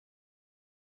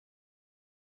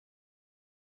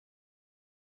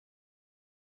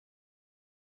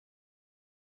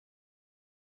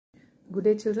Good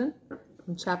day children.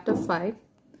 In chapter 5,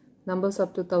 numbers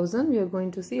up to 1000, we are going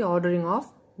to see ordering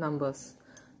of numbers.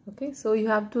 Okay, so you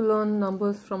have to learn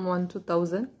numbers from 1 to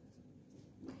 1000.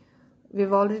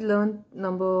 We've already learned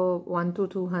number 1 to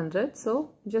 200,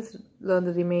 so just learn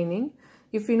the remaining.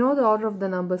 If you know the order of the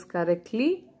numbers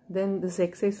correctly, then this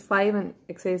exercise 5 and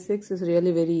exercise 6 is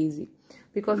really very easy,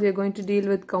 because we are going to deal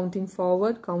with counting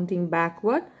forward, counting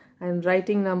backward, and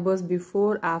writing numbers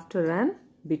before, after and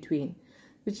between,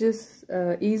 which is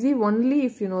easy only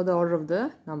if you know the order of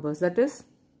the numbers. That is,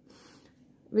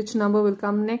 which number will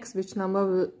come next, which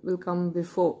number will come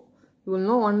before. You will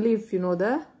know only if you know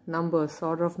the numbers,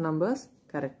 order of numbers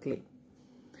correctly.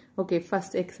 Okay,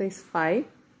 first exercise 5.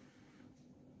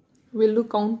 We'll do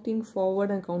counting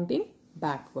forward and counting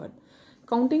backward.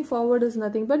 Counting forward is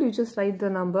nothing but you just write the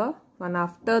number one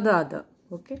after the other.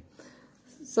 Okay,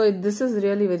 so this is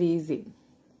really very easy.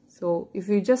 So if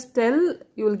you just tell,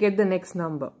 you will get the next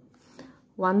number.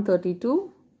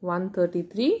 132,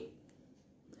 133,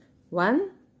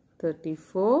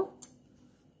 134,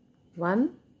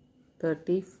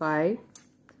 135,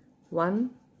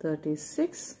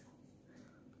 136,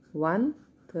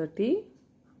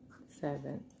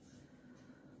 137.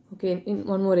 Okay, in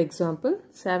one more example,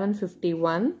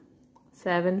 751,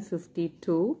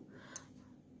 752,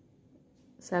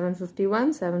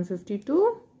 751,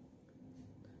 752,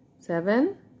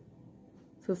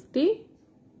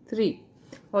 753.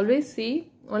 Always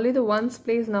see, only the ones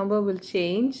place number will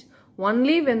change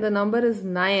only when the number is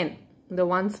 9 in the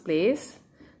ones place.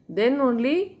 Then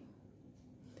only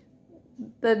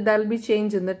there will be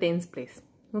change in the tens place.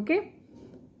 Okay,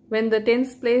 when the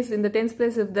tens place, in the tens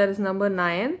place, if there is number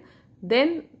 9,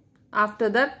 then after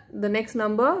that the next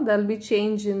number there will be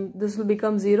change in, this will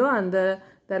become 0, and there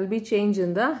will be change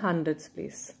in the hundreds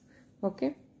place.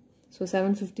 Okay, so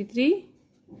 753,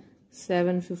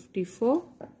 754,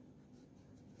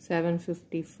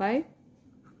 755,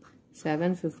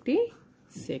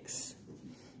 756.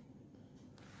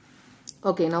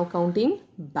 Okay, now counting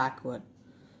backward.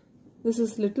 This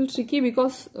is little tricky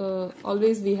because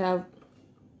always we have,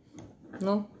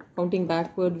 counting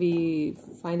backward we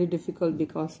find it difficult,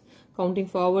 because counting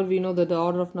forward we know that the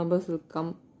order of numbers will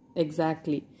come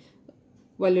exactly.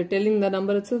 While you're telling the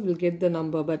number itself, we'll get the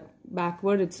number, but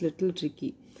backward it's little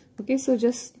tricky. Okay, so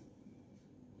just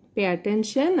pay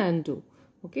attention and do.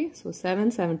 Okay, so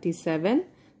 777,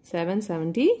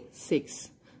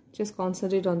 776. Just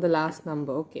concentrate on the last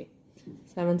number. Okay,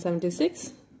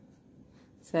 776,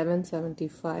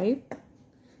 775,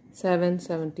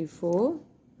 774,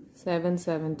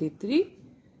 773,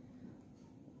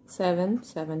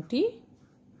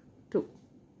 772.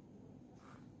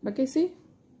 Okay, see,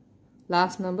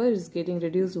 last number is getting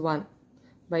reduced 1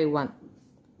 by 1.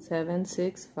 7,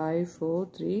 6, 5, 4,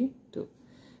 3, 2.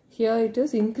 Here it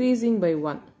is increasing by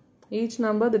 1. Each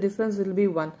number the difference will be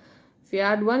 1. If you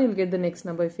add 1, you'll get the next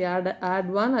number. If you add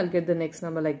 1, I'll get the next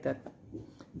number, like that.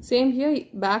 Same here,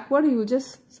 backward you will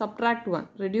just subtract 1.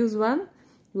 Reduce 1,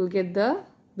 you will get the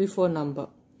before number.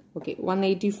 Okay,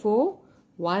 184,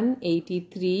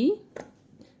 183,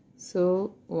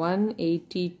 so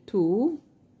 182,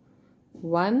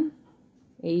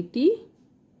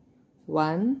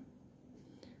 181,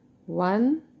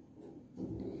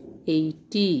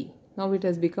 180. Now it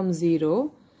has become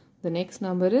 0. The next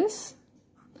number is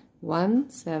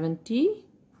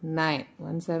 179.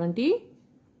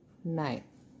 179.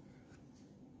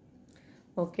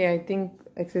 Okay, I think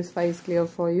exercise 5 is clear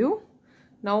for you.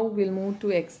 Now we'll move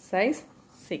to exercise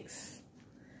 6.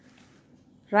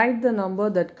 Write the number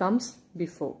that comes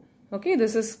before. Okay,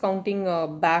 this is counting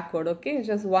backward. Okay,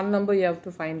 just one number you have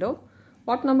to find out.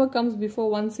 What number comes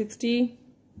before 160?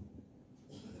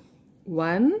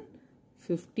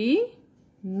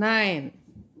 159.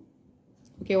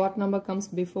 Okay, what number comes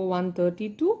before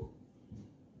 132?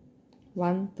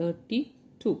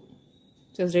 132.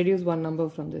 Just reduce one number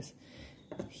from this.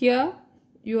 Here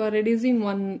you are reducing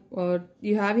one,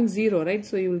 you are having 0, right?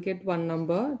 So you will get one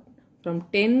number. From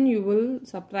 10 you will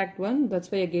subtract 1.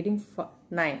 That's why you are getting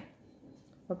 9.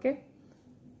 Okay,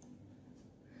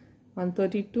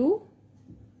 132,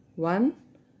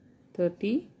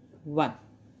 131.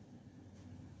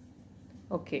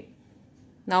 Okay,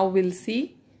 now we'll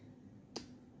see.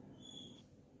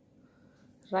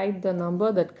 Write the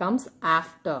number that comes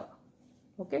after.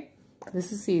 Okay,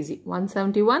 this is easy.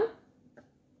 171,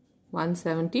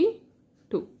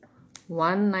 172,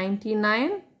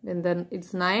 199, and then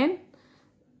it's 9.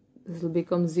 This will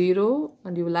become 0,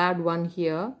 and you will add 1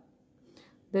 here.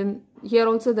 Then here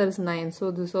also there is 9, so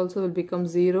this also will become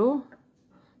 0.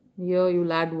 Here you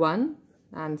will add 1.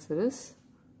 Answer is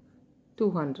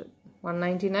 200.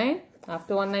 199,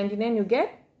 After 199 you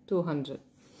get 200.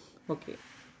 Okay,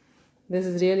 this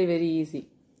is really very easy.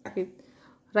 Okay,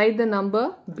 write the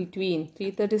number between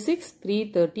 336,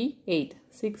 338,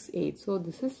 68. So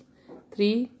this is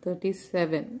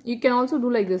 337. You can also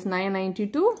do like this: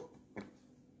 992,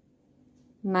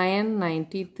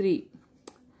 993.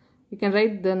 You can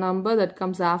write the number that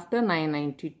comes after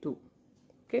 992.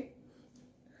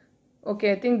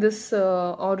 Okay, I think this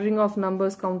ordering of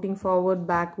numbers, counting forward,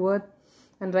 backward,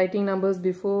 and writing numbers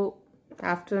before,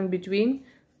 after, and between,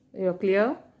 you're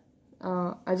clear.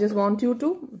 I just want you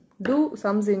to do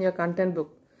sums in your content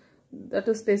book. That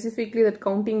is specifically that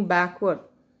counting backward.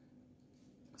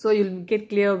 So you'll get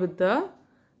clear with the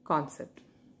concept.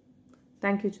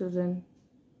 Thank you, children.